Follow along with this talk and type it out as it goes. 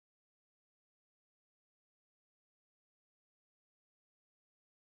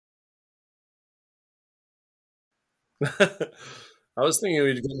I was thinking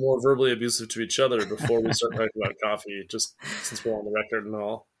we'd get more verbally abusive to each other before we start talking about coffee, just since we're on the record and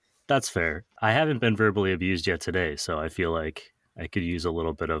all. That's fair. I haven't been verbally abused yet today, so I feel like I could use a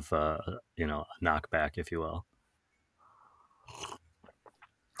little bit of, a knockback, if you will.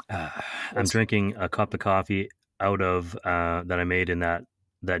 I'm That's, drinking a cup of coffee out of that I made in that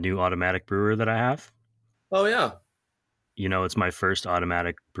new automatic brewer that I have. oh, yeah. It's my first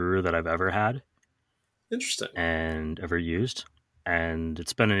automatic brewer that I've ever had Interesting. and ever used, and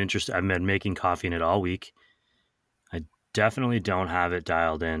it's been an interest. I've been making coffee in it all week. I definitely don't have it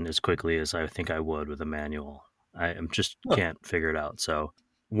dialed in as quickly as I think I would with a manual. I am just Huh. can't figure it out. So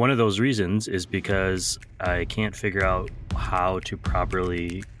one of those reasons is because I can't figure out how to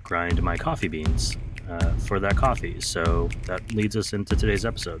properly grind my coffee beans for that coffee. So that leads us into today's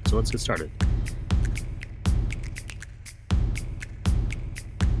episode. So let's get started.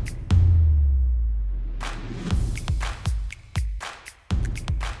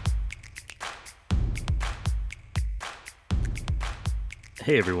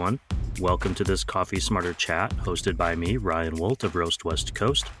 Hey everyone, welcome to this Coffee Smarter Chat hosted by me, Ryan Wolt of Roast West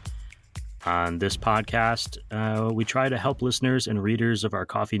Coast. On this podcast, we try to help listeners and readers of our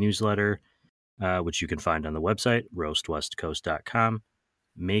coffee newsletter, which you can find on the website, roastwestcoast.com,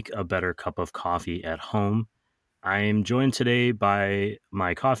 make a better cup of coffee at home. I am joined today by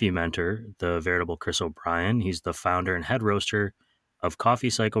my coffee mentor, the veritable Chris O'Brien. He's the founder and head roaster of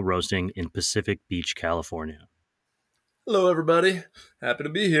Coffee Cycle Roasting in Pacific Beach, California. Hello, everybody. Happy to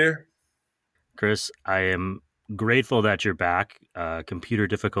be here. Chris, I am grateful that you're back, computer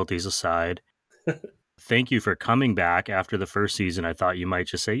difficulties aside. Thank you for coming back after the first season. I thought you might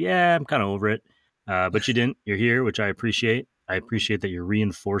just say, yeah, I'm kind of over it. But you didn't. You're here, which I appreciate. I appreciate that you're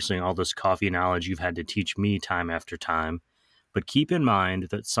reinforcing all this coffee knowledge you've had to teach me time after time. But keep in mind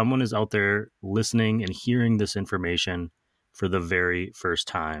that someone is out there listening and hearing this information for the very first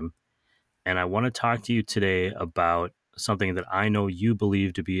time. And I want to talk to you today about something that I know you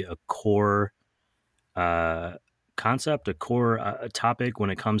believe to be a core concept, a core topic when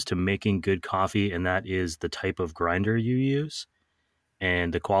it comes to making good coffee, and that is the type of grinder you use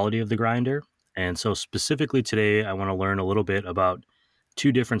and the quality of the grinder. And so specifically today, I want to learn a little bit about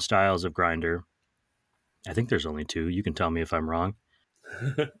two different styles of grinder. I think there's only two. You can tell me if I'm wrong.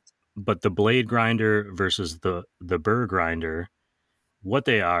 But the blade grinder versus the burr grinder, what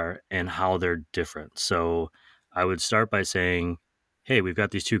they are and how they're different. So I would start by saying, hey, we've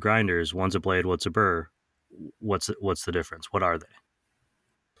got these two grinders. One's a blade, one's a burr. What's the difference? What are they?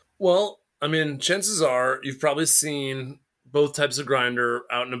 Well, I mean, chances are you've probably seen both types of grinder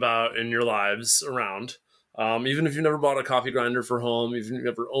out and about in your lives around. Even if you've never bought a coffee grinder for home, even if you've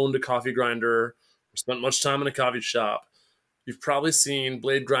never owned a coffee grinder or spent much time in a coffee shop, you've probably seen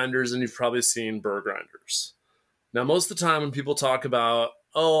blade grinders and you've probably seen burr grinders. Now, most of the time when people talk about,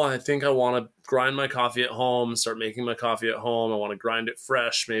 oh, I think I want to grind my coffee at home, start making my coffee at home, I want to grind it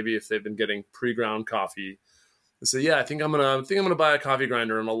fresh, maybe if they've been getting pre-ground coffee, they say, yeah, I think I'm gonna buy a coffee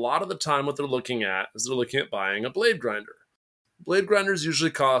grinder. And a lot of the time what they're looking at is they're looking at buying a blade grinder. Blade grinders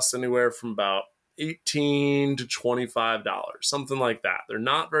usually cost anywhere from about $18 to $25, something like that. They're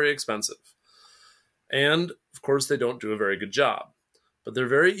not very expensive. And of course, they don't do a very good job. But they're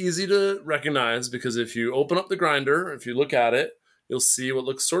very easy to recognize because if you open up the grinder, if you look at it, you'll see what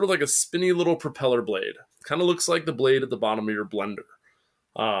looks sort of like a spinny little propeller blade. Kind of looks like the blade at the bottom of your blender.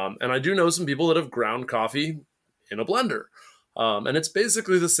 And I do know some people that have ground coffee in a blender. And it's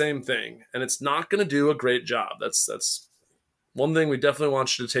basically the same thing. And it's not going to do a great job. That's one thing we definitely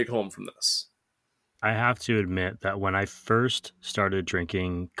want you to take home from this. I have to admit that when I first started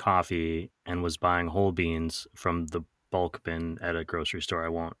drinking coffee and was buying whole beans from the bulk bin at a grocery store I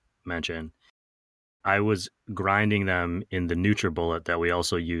won't mention, I was grinding them in the NutriBullet that we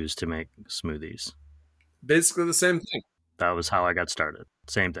also use to make smoothies. Basically the same thing. That was how I got started.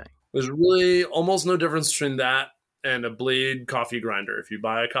 Same thing. There's really almost no difference between that and a blade coffee grinder. If you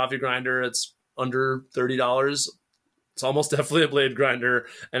buy a coffee grinder, it's under $30. It's almost definitely a blade grinder,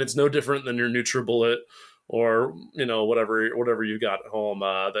 and it's no different than your NutriBullet or whatever you got at home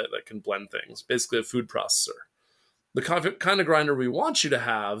that can blend things. Basically, a food processor. The kind of grinder we want you to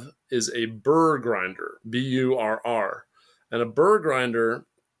have is a burr grinder, BURR, and a burr grinder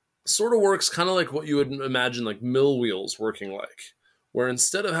sort of works kind of like what you would imagine like mill wheels working like, where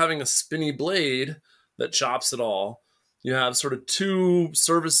instead of having a spinny blade that chops it all, you have sort of two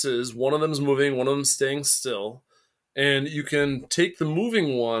surfaces. One of them's moving, one of them's staying still. And you can take the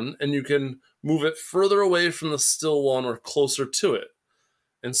moving one and you can move it further away from the still one or closer to it.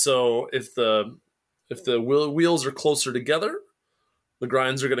 And so if the wheels are closer together, the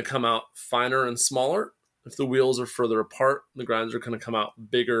grinds are going to come out finer and smaller. If the wheels are further apart, the grinds are going to come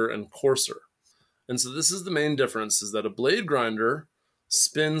out bigger and coarser. And so this is the main difference, is that a blade grinder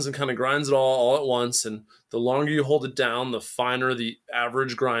spins and kind of grinds it all at once. And the longer you hold it down, the finer the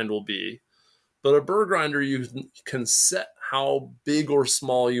average grind will be. But a burr grinder, you can set how big or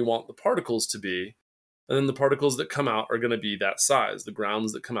small you want the particles to be. And then the particles that come out are going to be that size. The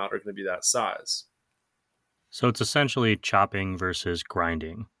grounds that come out are going to be that size. So it's essentially chopping versus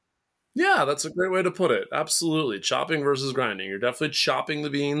grinding. Yeah, that's a great way to put it. Absolutely. Chopping versus grinding. You're definitely chopping the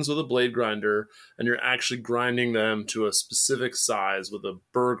beans with a blade grinder, and you're actually grinding them to a specific size with a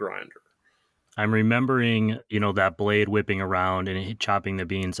burr grinder. I'm remembering, that blade whipping around and chopping the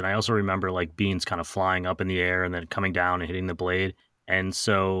beans. And I also remember like beans kind of flying up in the air and then coming down and hitting the blade. And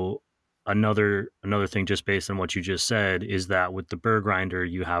so another thing just based on what you just said is that with the burr grinder,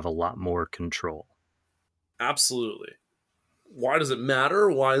 you have a lot more control. Absolutely. Why does it matter?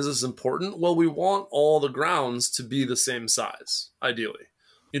 Why is this important? Well, we want all the grounds to be the same size, ideally.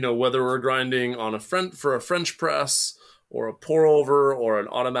 Whether we're grinding on for a French press or a pour over or an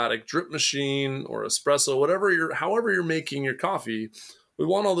automatic drip machine or espresso, however you're making your coffee, we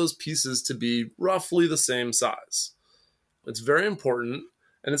want all those pieces to be roughly the same size. It's very important,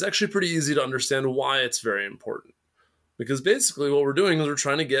 and it's actually pretty easy to understand why it's very important. Because basically what we're doing is we're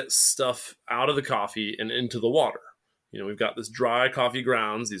trying to get stuff out of the coffee and into the water. We've got this dry coffee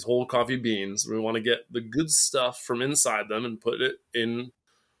grounds, these whole coffee beans. We want to get the good stuff from inside them and put it in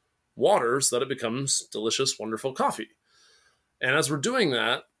water so that it becomes delicious, wonderful coffee. And as we're doing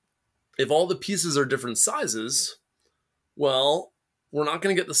that, if all the pieces are different sizes, well, we're not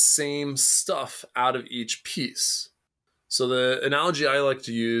going to get the same stuff out of each piece. So the analogy I like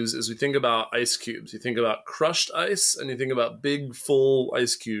to use is we think about ice cubes. You think about crushed ice and you think about big, full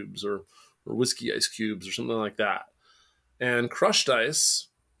ice cubes or whiskey ice cubes or something like that. And crushed ice,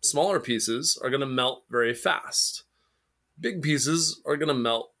 smaller pieces, are going to melt very fast. Big pieces are going to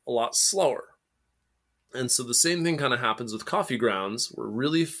melt a lot slower. And so the same thing kind of happens with coffee grounds, where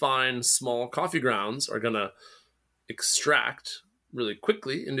really fine, small coffee grounds are going to extract really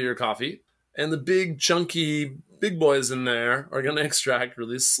quickly into your coffee. And the big, chunky, big boys in there are going to extract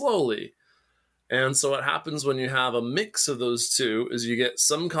really slowly. And so what happens when you have a mix of those two is you get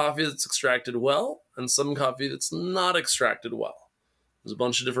some coffee that's extracted well and some coffee that's not extracted well. There's a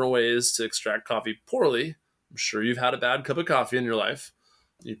bunch of different ways to extract coffee poorly. I'm sure you've had a bad cup of coffee in your life.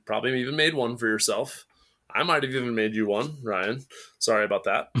 You've probably even made one for yourself. I might have even made you one, Ryan. Sorry about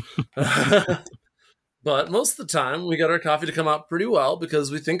that. But most of the time, we get our coffee to come out pretty well because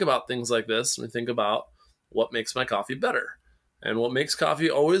we think about things like this. And we think about what makes my coffee better. And what makes coffee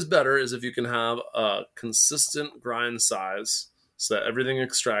always better is if you can have a consistent grind size so that everything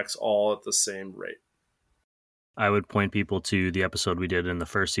extracts all at the same rate. I would point people to the episode we did in the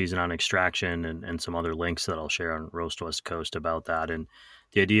first season on extraction and some other links that I'll share on Roast West Coast about that. And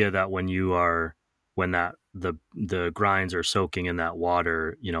the idea that when the grinds are soaking in that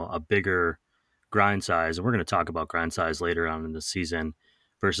water, a bigger grind size, and we're going to talk about grind size later on in the season,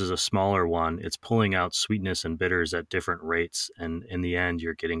 versus a smaller one, it's pulling out sweetness and bitters at different rates. And in the end,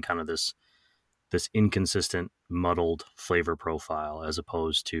 you're getting kind of this inconsistent, muddled flavor profile as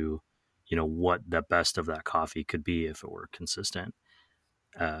opposed to, what the best of that coffee could be if it were consistent.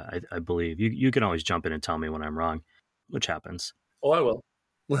 I believe you can always jump in and tell me when I'm wrong, which happens. Oh, I will.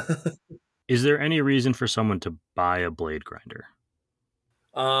 Is there any reason for someone to buy a blade grinder?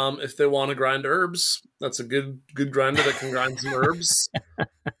 If they want to grind herbs, that's a good grinder that can grind some herbs.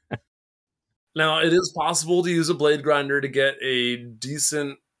 Now, it is possible to use a blade grinder to get a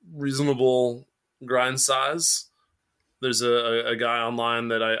decent, reasonable grind size. There's a guy online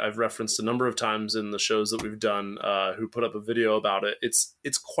that I've referenced a number of times in the shows that we've done who put up a video about it.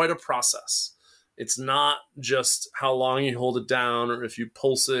 It's quite a process. It's not just how long you hold it down or if you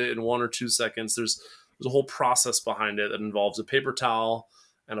pulse it in 1 or 2 seconds. There's a whole process behind it that involves a paper towel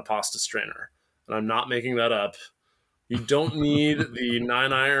and a pasta strainer. And I'm not making that up. You don't need the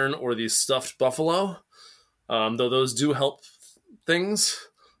 9-iron or the stuffed buffalo, though those do help things.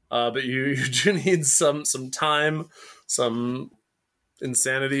 But you do need some time, some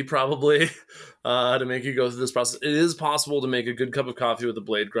insanity probably to make you go through this process. It is possible to make a good cup of coffee with a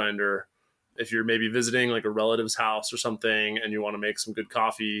blade grinder if you're maybe visiting like a relative's house or something and you want to make some good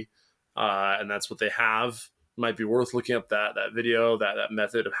coffee and that's what they have. It might be worth looking up that video, that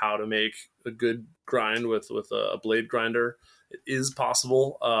method of how to make a good grind with a blade grinder. It is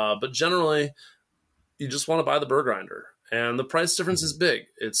possible, but generally you just want to buy the burr grinder. And the price difference is big.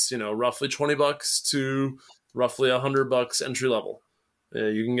 It's, roughly $20 to roughly $100 entry level.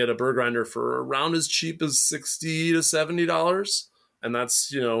 You can get a burr grinder for around as cheap as $60 to $70. And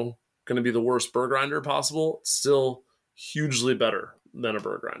that's, going to be the worst burr grinder possible, it's still hugely better than a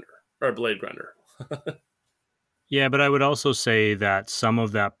burr grinder or a blade grinder. Yeah, but I would also say that some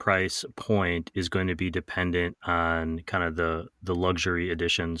of that price point is going to be dependent on kind of the luxury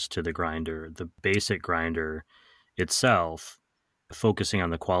additions to the grinder. The basic grinder itself, focusing on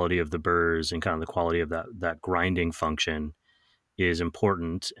the quality of the burrs and kind of the quality of that grinding function is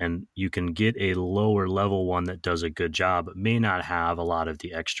important. And you can get a lower level one that does a good job, but may not have a lot of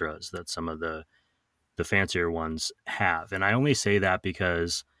the extras that some of the fancier ones have. And I only say that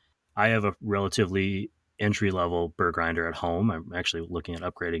because I have a relatively entry-level burr grinder at home. I'm actually looking at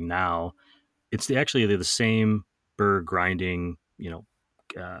upgrading now. It's actually the same burr grinding,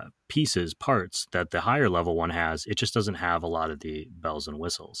 parts that the higher level one has. It just doesn't have a lot of the bells and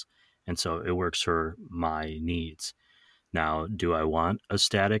whistles. And so it works for my needs. Now, do I want a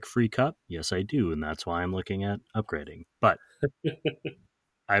static free cup? Yes, I do. And that's why I'm looking at upgrading. But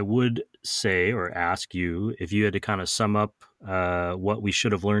I would say or ask you if you had to kind of sum up what we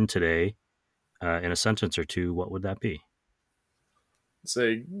should have learned today in a sentence or two, what would that be?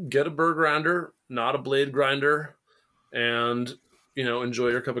 Say, get a burr grinder, not a blade grinder, and enjoy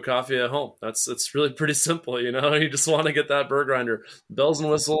your cup of coffee at home. It's really pretty simple. You just want to get that burr grinder. Bells and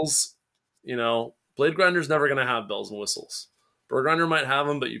whistles, blade grinder's never going to have bells and whistles. Burr grinder might have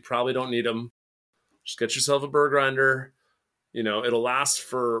them, but you probably don't need them. Just get yourself a burr grinder. It'll last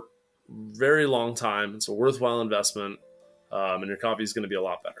for a very long time. It's a worthwhile investment, and your coffee is going to be a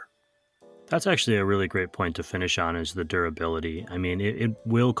lot better. That's actually a really great point to finish on, is the durability. I mean, it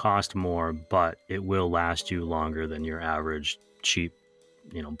will cost more, but it will last you longer than your average cheap,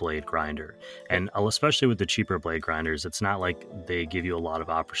 blade grinder. And especially with the cheaper blade grinders, it's not like they give you a lot of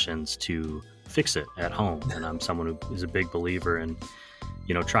options to fix it at home. And I'm someone who is a big believer in,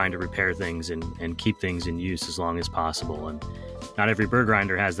 trying to repair things and keep things in use as long as possible. And not every burr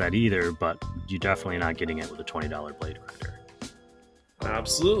grinder has that either, but you're definitely not getting it with a $20 blade grinder.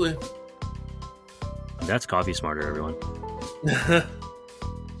 Absolutely. That's Coffee Smarter, everyone.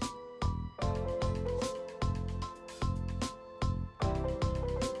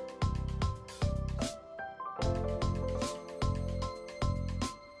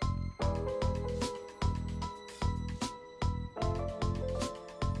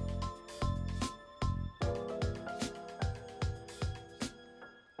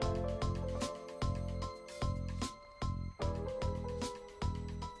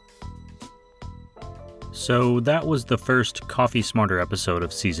 So that was the first Coffee Smarter episode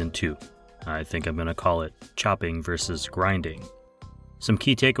of Season 2. I think I'm going to call it Chopping versus Grinding. Some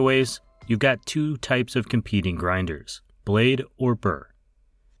key takeaways: you've got two types of competing grinders, blade or burr.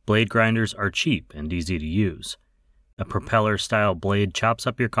 Blade grinders are cheap and easy to use. A propeller-style blade chops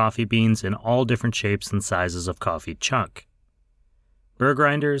up your coffee beans in all different shapes and sizes of coffee chunk. Burr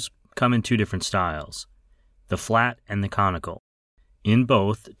grinders come in two different styles, the flat and the conical. In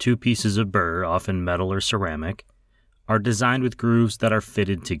both, two pieces of burr, often metal or ceramic, are designed with grooves that are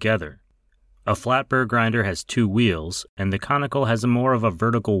fitted together. A flat burr grinder has two wheels, and the conical has more of a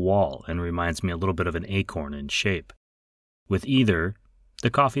vertical wall and reminds me a little bit of an acorn in shape. With either,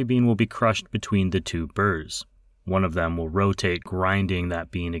 the coffee bean will be crushed between the two burrs. One of them will rotate, grinding that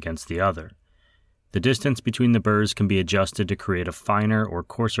bean against the other. The distance between the burrs can be adjusted to create a finer or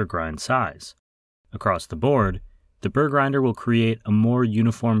coarser grind size. Across the board, the burr grinder will create a more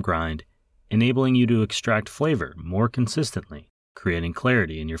uniform grind, enabling you to extract flavor more consistently, creating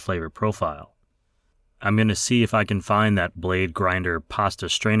clarity in your flavor profile. I'm going to see if I can find that blade grinder pasta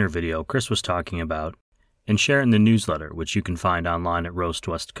strainer video Chris was talking about and share it in the newsletter, which you can find online at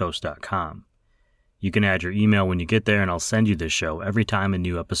roastwestcoast.com. You can add your email when you get there, and I'll send you this show every time a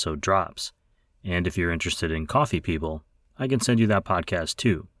new episode drops. And if you're interested in coffee people, I can send you that podcast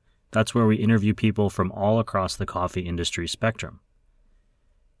too. That's where we interview people from all across the coffee industry spectrum.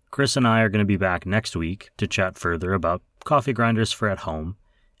 Chris and I are going to be back next week to chat further about coffee grinders for at home,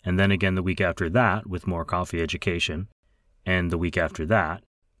 and then again the week after that with more coffee education, and the week after that,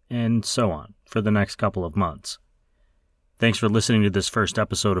 and so on for the next couple of months. Thanks for listening to this first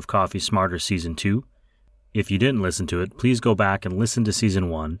episode of Coffee Smarter Season 2. If you didn't listen to it, please go back and listen to Season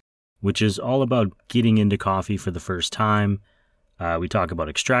 1, which is all about getting into coffee for the first time. We talk about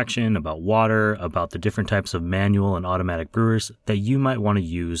extraction, about water, about the different types of manual and automatic brewers that you might want to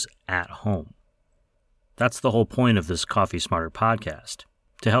use at home. That's the whole point of this Coffee Smarter podcast,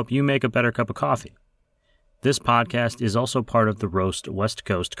 to help you make a better cup of coffee. This podcast is also part of the Roast West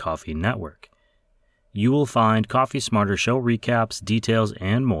Coast Coffee Network. You will find Coffee Smarter show recaps, details,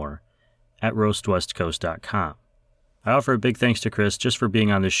 and more at roastwestcoast.com. I offer a big thanks to Chris just for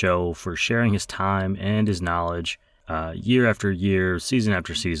being on the show, for sharing his time and his knowledge. year after year, season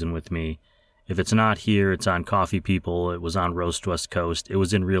after season with me. If it's not here, it's on Coffee People. It was on Roast West Coast. It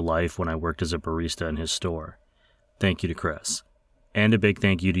was in real life when I worked as a barista in his store. Thank you to Chris. And a big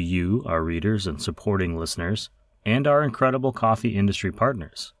thank you to you, our readers and supporting listeners, and our incredible coffee industry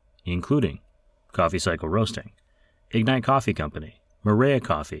partners, including Coffee Cycle Roasting, Ignite Coffee Company, Maria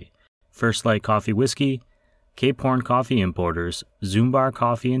Coffee, First Light Coffee Whiskey, Cape Horn Coffee Importers, Zumbar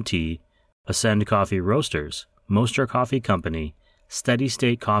Coffee and Tea, Ascend Coffee Roasters, Mostra Coffee Company, Steady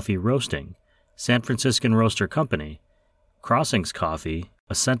State Coffee Roasting, San Franciscan Roaster Company, Crossings Coffee,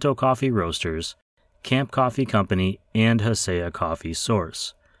 Acento Coffee Roasters, Camp Coffee Company, and Hasea Coffee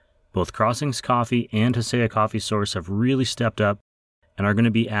Source. Both Crossings Coffee and Hasea Coffee Source have really stepped up and are going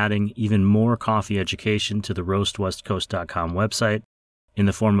to be adding even more coffee education to the roastwestcoast.com website in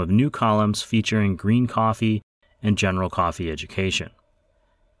the form of new columns featuring green coffee and general coffee education.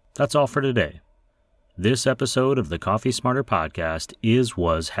 That's all for today. This episode of the Coffee Smarter podcast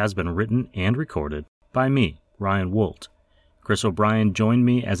has been written and recorded by me, Ryan Wolt. Chris O'Brien joined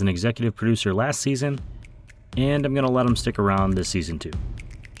me as an executive producer last season, and I'm going to let him stick around this season too.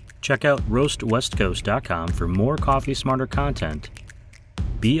 Check out roastwestcoast.com for more Coffee Smarter content.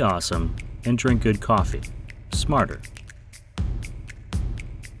 Be awesome and drink good coffee. Smarter.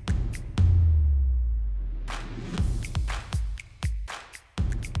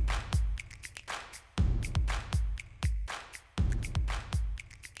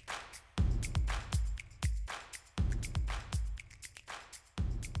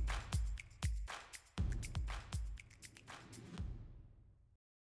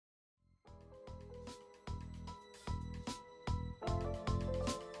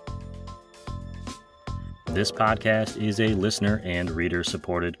 This podcast is a listener and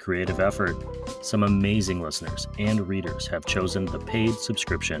reader-supported creative effort. Some amazing listeners and readers have chosen the paid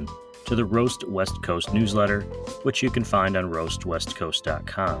subscription to the Roast West Coast newsletter, which you can find on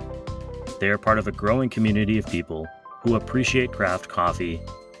roastwestcoast.com. They are part of a growing community of people who appreciate craft coffee,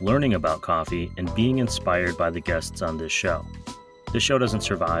 learning about coffee, and being inspired by the guests on this show. This show doesn't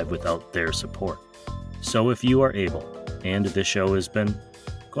survive without their support. So if you are able, and this show has been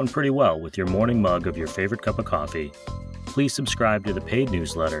going pretty well with your morning mug of your favorite cup of coffee, please subscribe to the paid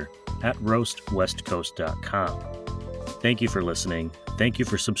newsletter at roastwestcoast.com. Thank you for listening, thank you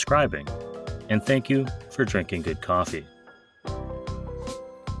for subscribing, and thank you for drinking good coffee.